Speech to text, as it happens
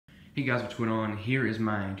Hey guys, what's going on? Here is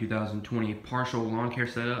my 2020 partial lawn care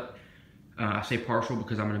setup. I say partial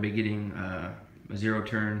because I'm going to be getting a zero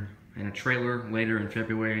turn and a trailer later in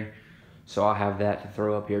February. So I'll have that to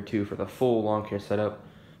throw up here too for the full lawn care setup.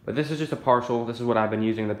 But this is just a partial. This is what I've been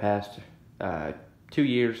using the past 2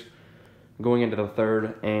 years, going into the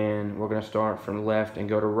third, and we're going to start from left and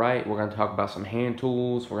go to right. We're going to talk about some hand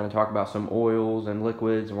tools. We're going to talk about some oils and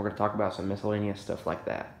liquids, and we're going to talk about some miscellaneous stuff like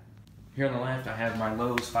that. Here on the left, I have my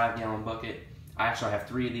Lowe's 5-gallon bucket. I actually have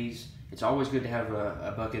 3 of these. It's always good to have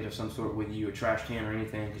a bucket of some sort with you, a trash can or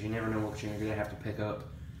anything, because you never know what you're going to have to pick up.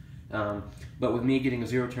 But with me getting a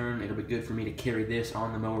zero turn, it'll be good for me to carry this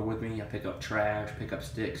on the mower with me. I pick up trash, pick up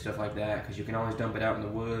sticks, stuff like that, because you can always dump it out in the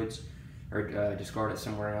woods or discard it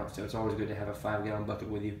somewhere else. So it's always good to have a 5-gallon bucket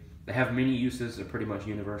with you. They have many uses. They're pretty much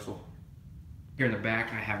universal. Here in the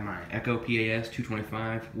back, I have my Echo PAS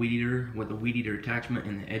 225 weed eater with the weed eater attachment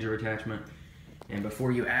and the edger attachment. And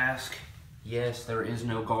before you ask, yes, there is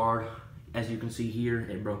no guard. As you can see here,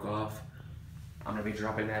 it broke off. I'm going to be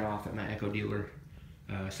dropping that off at my Echo dealer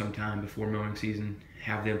sometime before mowing season.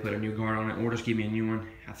 Have them put a new guard on it, or just give me a new one.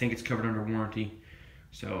 I think it's covered under warranty,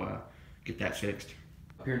 so get that fixed.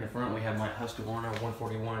 Up here in the front, we have my Husqvarna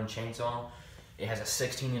 141 chainsaw. It has a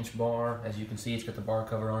 16-inch bar. As you can see, it's got the bar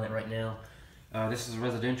cover on it right now. This is a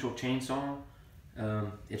residential chainsaw.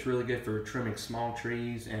 It's really good for trimming small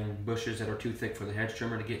trees and bushes that are too thick for the hedge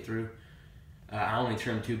trimmer to get through. I only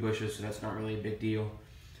trim 2 bushes, so that's not really a big deal.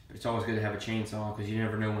 But it's always good to have a chainsaw because you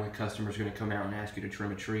never know when a customer's going to come out and ask you to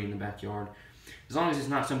trim a tree in the backyard. As long as it's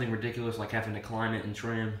not something ridiculous like having to climb it and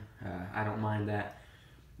trim, I don't mind that.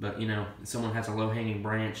 But you know, if someone has a low-hanging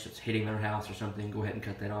branch that's hitting their house or something, go ahead and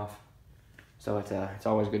cut that off. So it's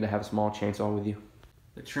always good to have a small chainsaw with you.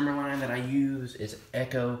 The trimmer line that I use is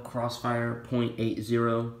Echo Crossfire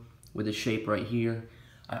 .80 with a shape right here.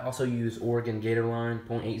 I also use Oregon Gator line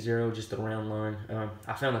 .80, just the round line.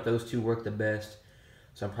 I found that those two work the best,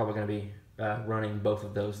 so I'm probably going to be running both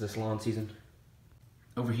of those this lawn season.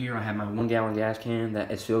 Over here I have my 1-gallon gas can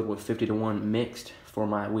that is filled with 50-to-1 mixed for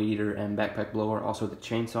my weed eater and backpack blower, also the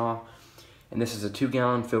chainsaw. And this is a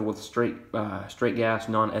 2-gallon filled with straight gas,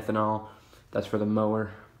 non-ethanol. That's for the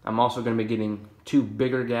mower. I'm also going to be getting 2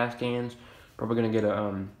 bigger gas cans. Probably going to get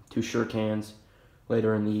 2 Sure cans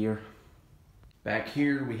later in the year. Back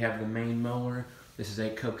here we have the main mower. This is a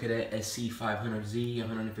Cub Cadet SC500Z,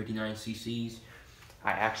 159 cc's.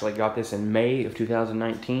 I actually got this in May of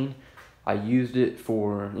 2019. I used it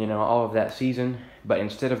for, you know, all of that season, but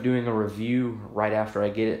instead of doing a review right after I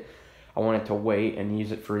get it, I wanted to wait and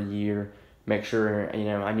use it for a year. Make sure, you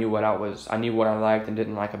know, I knew what I liked and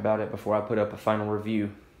didn't like about it before I put up a final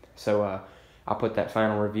review. So I'll put that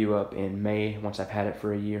final review up in May once I've had it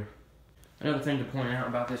for a year. Another thing to point out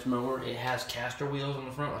about this mower, it has caster wheels on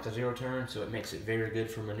the front like a zero turn, so it makes it very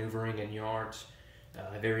good for maneuvering in yards.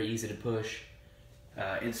 Very easy to push.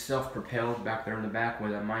 It's self-propelled back there in the back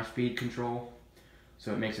with a MySpeed control,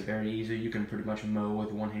 so it makes it very easy. You can pretty much mow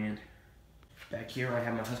with one hand. Back here I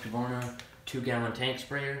have my Husqvarna 2-gallon tank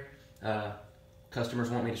sprayer.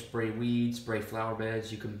 Customers want me to spray weeds, spray flower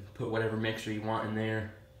beds. You can put whatever mixture you want in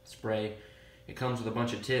there, spray. It comes with a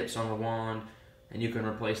bunch of tips on the wand, and you can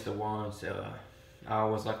replace the wand, so I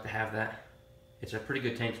always like to have that. It's a pretty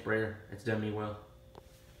good tank sprayer. It's done me well.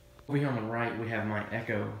 Over here on the right, we have my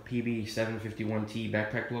Echo PB751T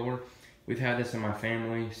backpack blower. We've had this in my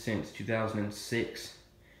family since 2006.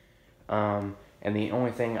 And the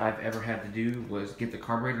only thing I've ever had to do was get the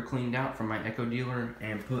carburetor cleaned out from my Echo dealer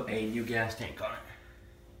and put a new gas tank on it.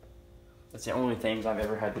 That's the only things I've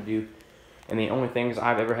ever had to do. And the only things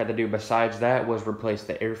I've ever had to do besides that was replace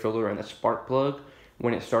the air filter and the spark plug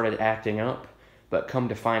when it started acting up. But come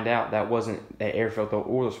to find out, that wasn't the air filter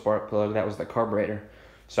or the spark plug, that was the carburetor.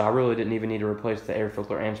 So I really didn't even need to replace the air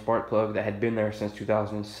filter and spark plug that had been there since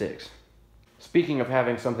 2006. Speaking of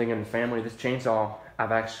having something in the family, this chainsaw,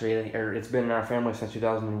 it's been in our family since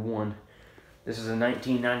 2001. This is a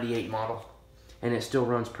 1998 model, and it still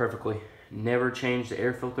runs perfectly. Never changed the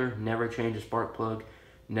air filter, never changed the spark plug,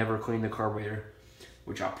 never cleaned the carburetor,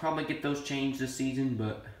 which I'll probably get those changed this season,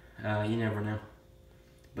 but you never know.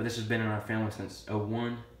 But this has been in our family since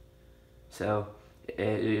 '01, so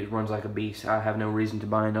it runs like a beast. I have no reason to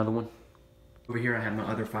buy another one. Over here I have my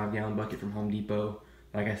other 5-gallon bucket from Home Depot.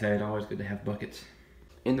 Like I said, it's always good to have buckets.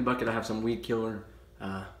 In the bucket I have some weed killer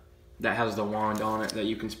that has the wand on it that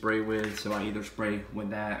you can spray with, so I either spray with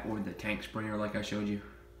that or the tank sprayer like I showed you.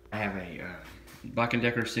 I have a Black &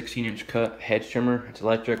 Decker 16-inch cut hedge trimmer. It's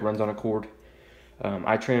electric, runs on a cord.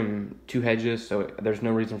 I trim 2 hedges, so there's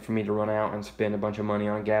no reason for me to run out and spend a bunch of money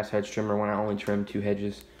on a gas hedge trimmer when I only trim 2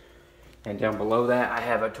 hedges. And down below that, I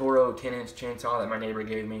have a Toro 10-inch chainsaw that my neighbor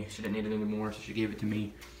gave me. She didn't need it anymore, so she gave it to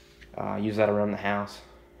me. Use that around the house,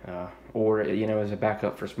 or you know, as a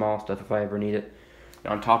backup for small stuff if I ever need it.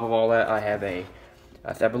 And on top of all that, I have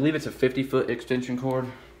I believe it's a 50-foot extension cord.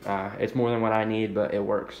 It's more than what I need, but it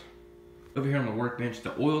works. Over here on the workbench,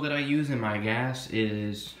 the oil that I use in my gas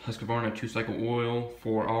is Husqvarna 2-cycle oil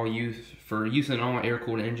for use in all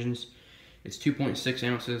air-cooled engines. It's 2.6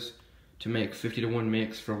 ounces to make 50-to-1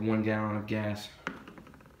 mix for 1 gallon of gas.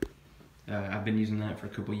 I've been using that for a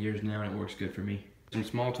couple years now, and it works good for me. Some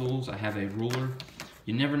small tools. I have a ruler.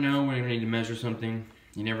 You never know when you're gonna need to measure something.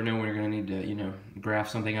 You never know when you're gonna need to, you know, graph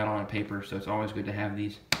something out on a paper. So it's always good to have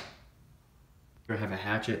these. Here I have a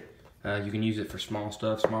hatchet. You can use it for small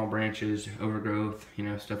stuff, small branches, overgrowth, you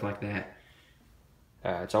know, stuff like that.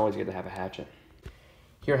 It's always good to have a hatchet.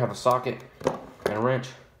 Here I have a socket and a wrench,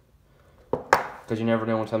 because you never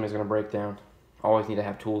know when something's going to break down. Always need to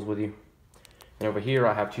have tools with you. And over here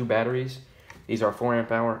I have 2 batteries. These are 4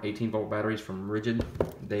 amp hour, 18 volt batteries from Ridgid.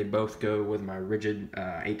 They both go with my Ridgid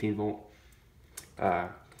 18 volt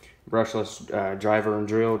brushless driver and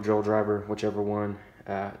drill driver, whichever one.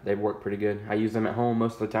 They work pretty good. I use them at home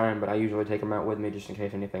most of the time, but I usually take them out with me just in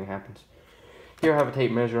case anything happens. Here I have a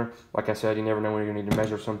tape measure. Like I said, you never know when you're going to need to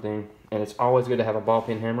measure something, and it's always good to have a ball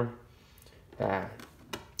peen hammer.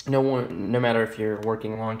 No matter if you're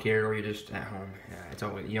working lawn care or you're just at home,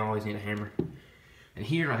 you always need a hammer. And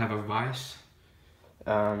here I have a vise.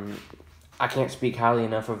 I can't speak highly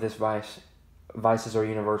enough of this vise. Vices are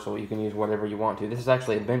universal. You can use whatever you want to. This is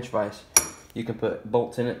actually a bench vise. You can put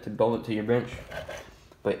bolts in it to bolt it to your bench,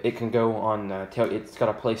 but it can go on the it's got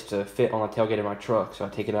a place to fit on the tailgate of my truck, so I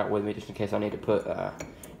take it out with me just in case I need to put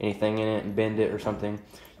anything in it and bend it or something.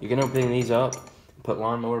 You can open these up, put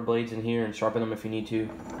lawnmower blades in here and sharpen them if you need to.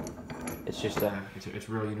 It's just it's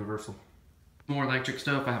real universal. More electric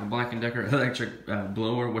stuff. I have a Black & Decker electric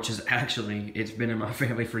blower, which is actually, it's been in my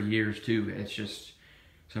family for years too. It's just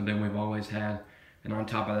something we've always had. And on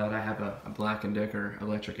top of that, I have a Black & Decker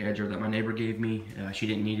electric edger that my neighbor gave me. She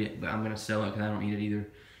didn't need it, but I'm going to sell it because I don't need it either.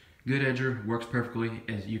 Good edger, works perfectly.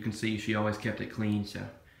 As you can see, she always kept it clean, so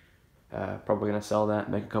probably going to sell that,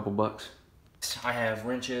 make a couple bucks. I have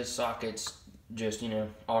wrenches, sockets, just, you know,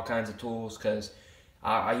 all kinds of tools, because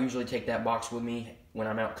I usually take that box with me when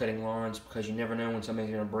I'm out cutting lawns, because you never know when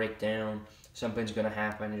something's going to break down, something's going to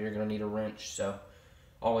happen, and you're going to need a wrench. So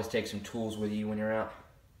always take some tools with you when you're out.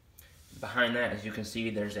 Behind that, as you can see,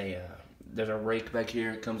 there's a rake back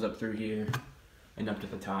here. It comes up through here and up to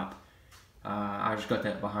the top. I just got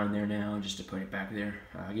that behind there now just to put it back there,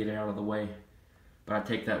 get it out of the way. But I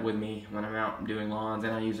take that with me when I'm out doing lawns,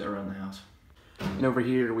 and I use it around the house. And over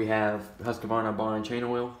here we have Husqvarna bar and chain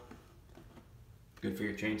oil. Good for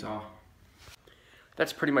your chainsaw.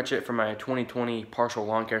 That's pretty much it for my 2020 partial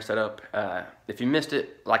lawn care setup. If you missed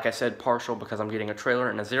it, like I said, partial because I'm getting a trailer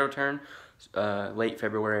and a zero turn late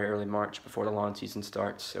February, early March before the lawn season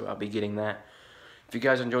starts, so I'll be getting that. If you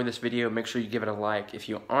guys enjoyed this video, make sure you give it a like. If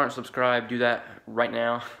you aren't subscribed, do that right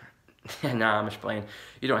now. Nah, I'm just playing.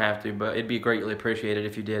 You don't have to, but it'd be greatly appreciated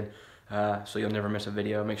if you did, so you'll never miss a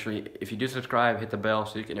video. Make sure if you do subscribe, hit the bell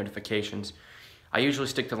so you get notifications. I usually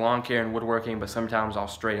stick to lawn care and woodworking, but sometimes I'll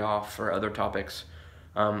stray off for other topics.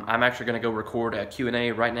 I'm actually going to go record a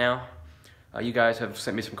Q&A right now. You guys have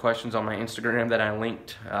sent me some questions on my Instagram that I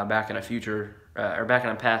linked back in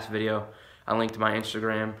a past video. I linked my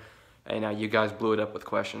Instagram, and you guys blew it up with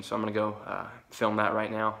questions. So I'm gonna go film that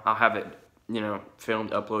right now. I'll have it, you know,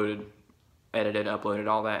 filmed, uploaded, edited, uploaded,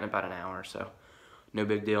 all that in about an hour. So no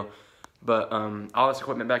big deal. But all this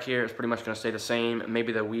equipment back here is pretty much gonna stay the same.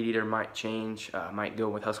 Maybe the weed eater might change. Might go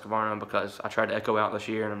with Husqvarna because I tried to Echo out this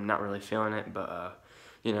year and I'm not really feeling it. But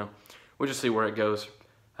you know, we'll just see where it goes.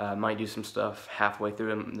 Might do some stuff halfway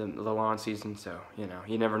through the lawn season, so you know,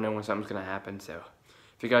 you never know when something's gonna happen. So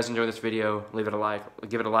if you guys enjoyed this video, give it a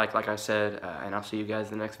like like I said, and I'll see you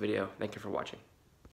guys in the next video. Thank you for watching.